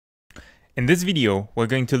In this video, we're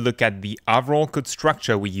going to look at the overall code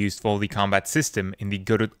structure we used for the combat system in the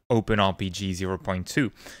Godot OpenRPG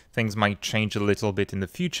 0.2. Things might change a little bit in the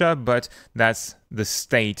future, but that's the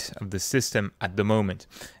state of the system at the moment.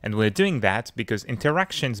 And we're doing that because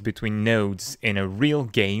interactions between nodes in a real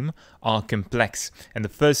game are complex. And the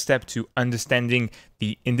first step to understanding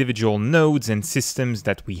the individual nodes and systems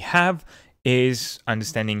that we have is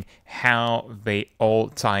understanding how they all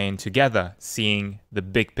tie in together, seeing the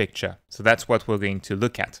big picture. So that's what we're going to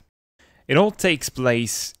look at. It all takes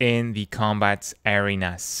place in the combat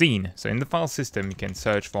arena scene. So in the file system, you can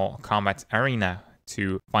search for combat arena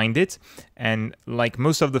to find it. And like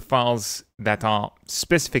most of the files that are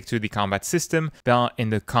specific to the combat system, they are in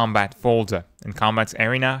the combat folder. And combat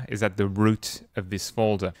arena is at the root of this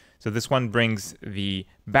folder. So this one brings the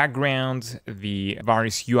background, the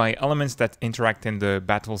various UI elements that interact in the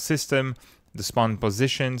battle system, the spawn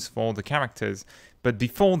positions for the characters. But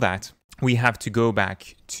before that, we have to go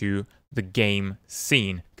back to the game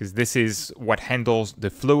scene, because this is what handles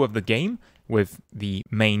the flow of the game with the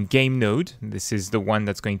main game node. This is the one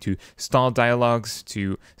that's going to start dialogues,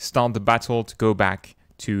 to start the battle, to go back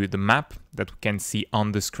to the map that we can see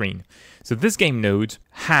on the screen. So this game node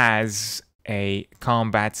has a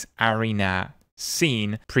combat arena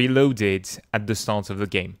scene preloaded at the start of the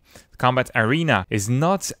game. The combat arena is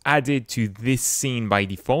not added to this scene by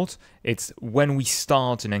default. It's when we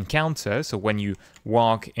start an encounter, so when you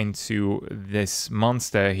walk into this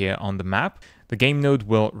monster here on the map, the game node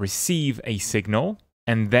will receive a signal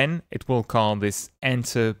and then it will call this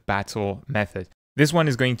enter battle method. This one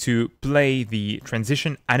is going to play the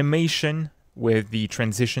transition animation with the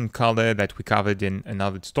transition color that we covered in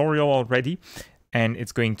another tutorial already. And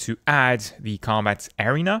it's going to add the combat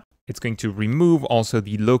arena. It's going to remove also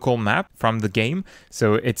the local map from the game.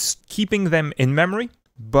 So it's keeping them in memory,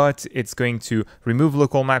 but it's going to remove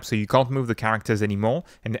local map so you can't move the characters anymore.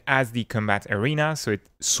 And it adds the combat arena, so it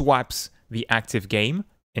swaps the active game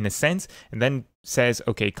in a sense, and then says,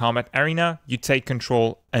 okay, combat arena, you take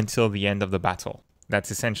control until the end of the battle.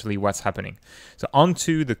 That's essentially what's happening. So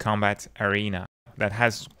onto the combat arena. That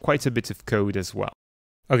has quite a bit of code as well.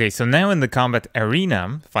 Okay, so now in the combat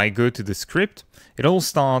arena, if I go to the script, it all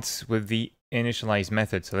starts with the initialize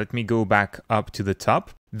method. So let me go back up to the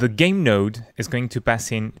top. The game node is going to pass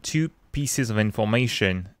in two pieces of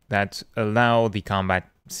information that allow the combat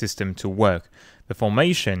system to work. The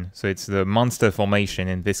formation, so it's the monster formation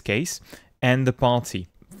in this case, and the party.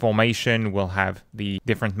 Formation will have the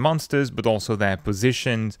different monsters, but also their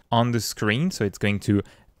positions on the screen. So it's going to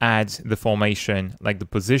add the formation, like the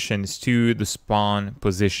positions, to the spawn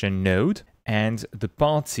position node. And the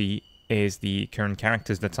party is the current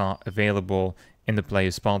characters that are available in the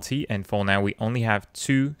player's party. And for now, we only have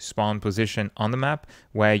two spawn positions on the map,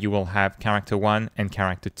 where you will have character 1 and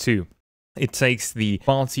character 2. It takes the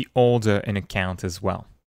party order in account as well.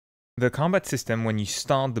 The combat system, when you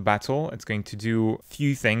start the battle, it's going to do a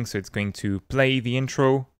few things. So it's going to play the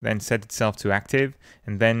intro, then set itself to active,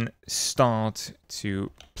 and then start to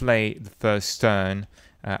play the first turn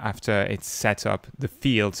after it's set up the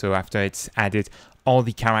field. So after it's added all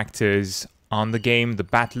the characters on the game, the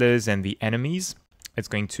battlers and the enemies, it's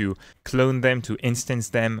going to clone them to instance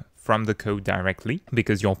them from the code directly,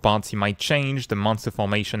 because your party might change, the monster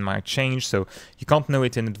formation might change, so you can't know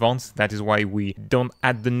it in advance. That is why we don't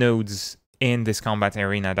add the nodes in this combat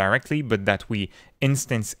arena directly, but that we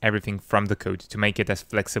instance everything from the code to make it as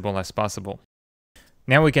flexible as possible.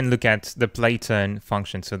 Now we can look at the play turn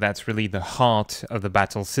function, so that's really the heart of the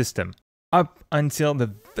battle system. Up until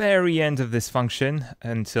the very end of this function,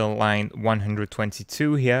 until line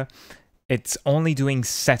 122 here, it's only doing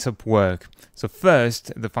setup work. So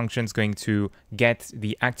first, the function is going to get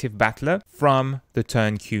the active battler from the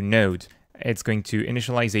turn queue node. It's going to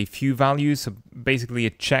initialize a few values. So basically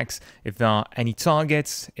it checks if there are any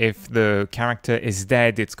targets. If the character is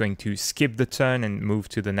dead, it's going to skip the turn and move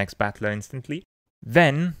to the next battler instantly.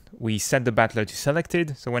 Then we set the battler to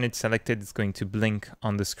selected. So when it's selected, it's going to blink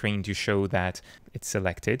on the screen to show that it's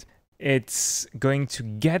selected. It's going to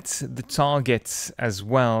get the targets as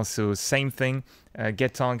well. So same thing,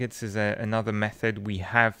 get targets is another method we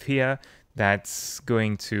have here that's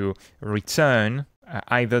going to return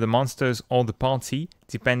either the monsters or the party,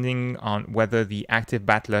 depending on whether the active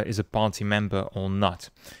battler is a party member or not.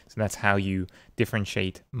 So that's how you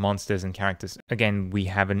differentiate monsters and characters. Again, we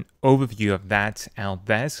have an overview of that out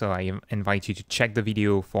there, so I invite you to check the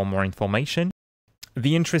video for more information.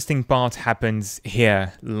 The interesting part happens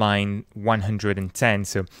here, line 110.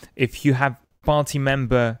 So if you have party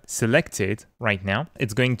member selected right now,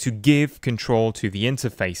 it's going to give control to the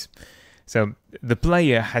interface. So the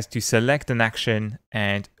player has to select an action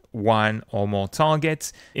and one or more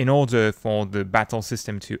targets in order for the battle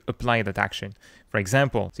system to apply that action. For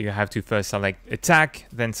example, so you have to first select attack,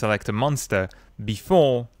 then select a monster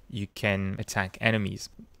before you can attack enemies.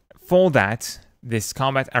 For that, this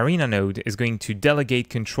combat arena node is going to delegate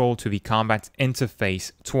control to the combat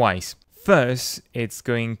interface twice. First, it's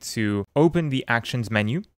going to open the actions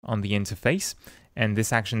menu on the interface. And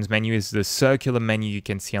this actions menu is the circular menu you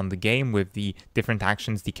can see on the game with the different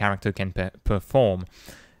actions the character can perform.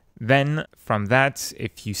 Then from that,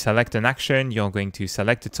 if you select an action, you're going to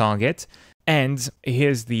select a target. And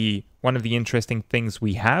here's one of the interesting things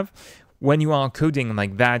we have. When you are coding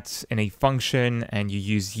like that in a function and you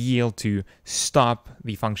use yield to stop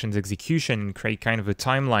the function's execution and create kind of a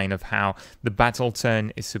timeline of how the battle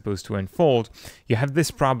turn is supposed to unfold, you have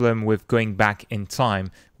this problem with going back in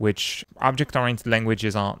time, which object-oriented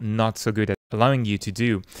languages are not so good at allowing you to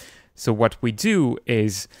do. So what we do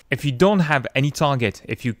is, if you don't have any target,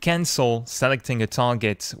 if you cancel selecting a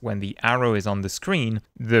target when the arrow is on the screen,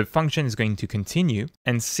 the function is going to continue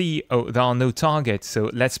and see, oh, there are no targets, so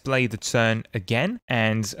let's play the turn again.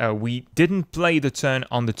 And we didn't play the turn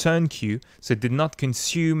on the turn queue, so it did not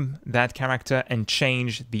consume that character and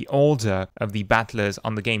change the order of the battlers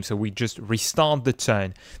on the game. So we just restart the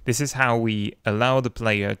turn. This is how we allow the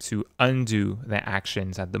player to undo their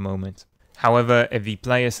actions at the moment. However, if the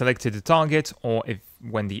player selected a target, or if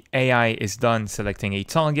when the AI is done selecting a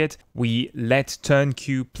target, we let turn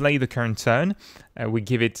queue play the current turn. We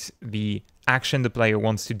give it the action the player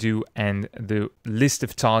wants to do and the list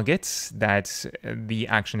of targets that the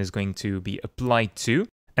action is going to be applied to.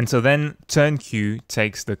 And so then turn queue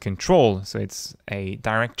takes the control. So it's a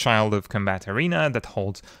direct child of combat arena that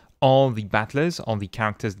holds all the battlers, all the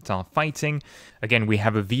characters that are fighting. Again, we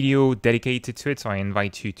have a video dedicated to it, so I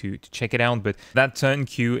invite you to check it out. But that turn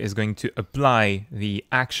queue is going to apply the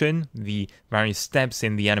action, the various steps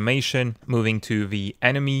in the animation, moving to the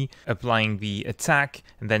enemy, applying the attack,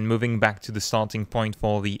 and then moving back to the starting point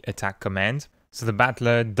for the attack command. So the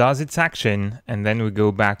battler does its action, and then we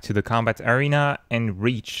go back to the combat arena and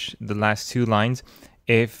reach the last two lines.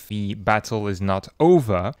 If the battle is not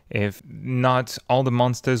over, if not all the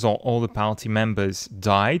monsters or all the party members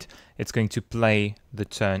died, it's going to play the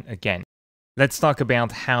turn again. Let's talk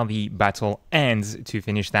about how the battle ends to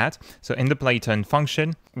finish that. So in the play turn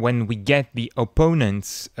function, when we get the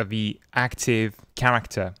opponents of the active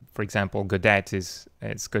character, for example, Godot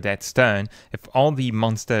it's Godot's turn, if all the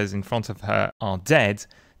monsters in front of her are dead,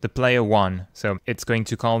 the player won. So it's going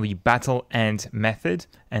to call the battle end method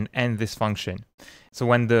and end this function. So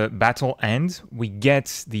when the battle ends, we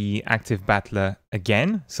get the active battler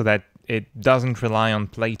again, so that it doesn't rely on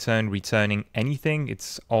play turn returning anything.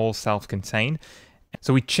 It's all self-contained.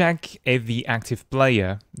 So we check if the active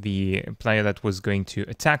player, the player that was going to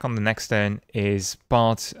attack on the next turn, is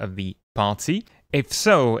part of the party. If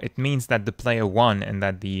so, it means that the player won and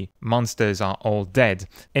that the monsters are all dead.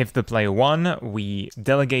 If the player won, we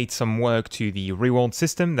delegate some work to the reward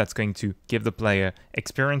system that's going to give the player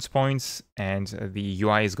experience points, and the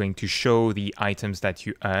UI is going to show the items that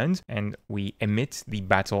you earned, and we emit the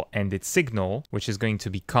battle ended signal, which is going to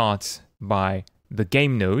be caught by the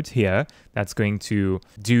game node here. That's going to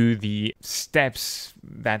do the steps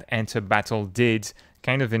that Enter Battle did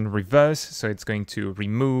kind of in reverse. So it's going to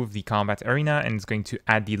remove the combat arena and it's going to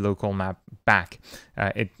add the local map back.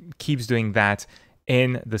 It keeps doing that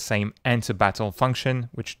in the same Enter Battle function,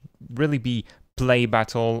 which really be play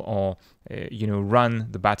battle or run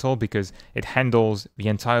the battle, because it handles the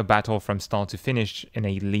entire battle from start to finish in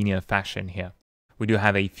a linear fashion here. We do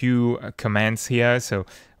have a few commands here. So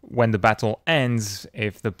when the battle ends,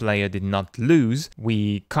 if the player did not lose,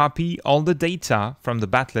 we copy all the data from the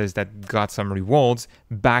battlers that got some rewards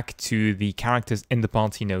back to the characters in the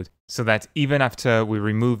party node, so that even after we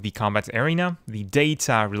remove the combat arena, the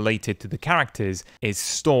data related to the characters is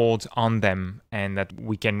stored on them and that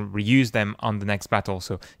we can reuse them on the next battle.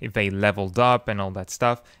 So if they leveled up and all that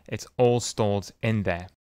stuff, it's all stored in there.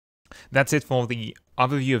 That's it for the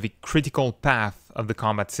overview of the critical path of the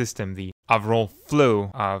combat system, the overall flow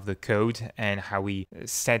of the code and how we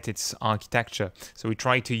set its architecture. So we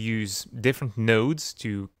try to use different nodes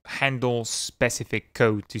to handle specific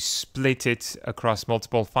code, to split it across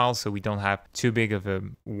multiple files so we don't have too big of a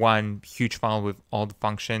one huge file with all the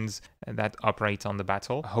functions that operate on the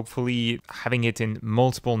battle. Hopefully having it in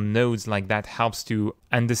multiple nodes like that helps to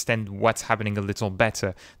understand what's happening a little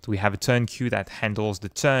better. So we have a turn queue that handles the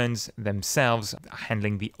turns themselves,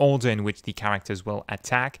 handling the order in which the characters will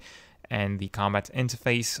attack, and the combat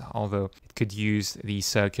interface, although it could use the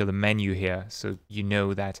circular menu here, so you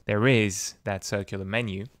know that there is that circular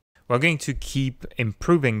menu. We're going to keep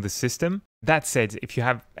improving the system. That said, if you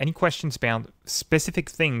have any questions about specific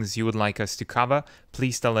things you would like us to cover,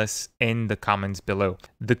 please tell us in the comments below.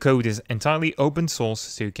 The code is entirely open source,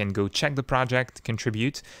 so you can go check the project,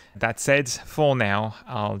 contribute. That said, for now,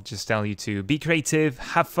 I'll just tell you to be creative,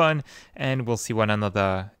 have fun, and we'll see one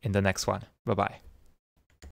another in the next one. Bye-bye.